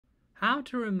How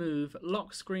to remove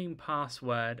lock screen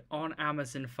password on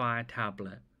Amazon Fire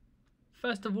tablet.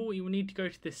 First of all, you will need to go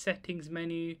to the settings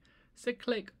menu. So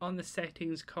click on the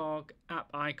settings cog app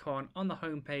icon on the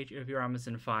home page of your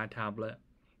Amazon Fire tablet.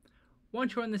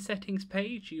 Once you're on the settings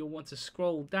page, you'll want to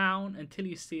scroll down until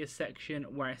you see a section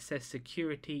where it says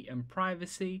security and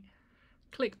privacy.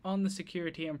 Click on the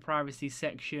security and privacy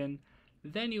section.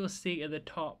 Then you'll see at the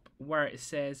top where it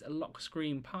says lock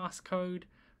screen passcode.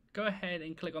 Go ahead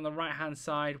and click on the right hand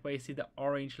side where you see the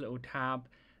orange little tab.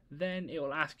 Then it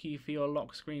will ask you for your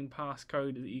lock screen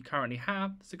passcode that you currently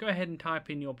have. So go ahead and type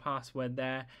in your password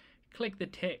there. Click the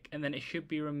tick and then it should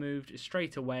be removed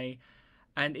straight away.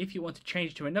 And if you want to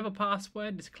change to another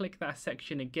password, just click that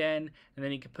section again and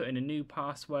then you can put in a new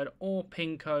password or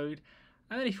PIN code.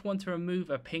 And then if you want to remove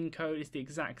a PIN code, it's the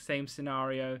exact same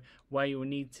scenario where you will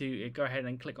need to go ahead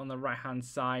and click on the right hand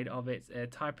side of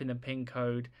it, type in the PIN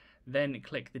code, then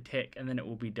click the tick and then it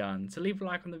will be done. So leave a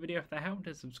like on the video if that helped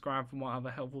and subscribe for more other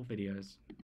helpful videos.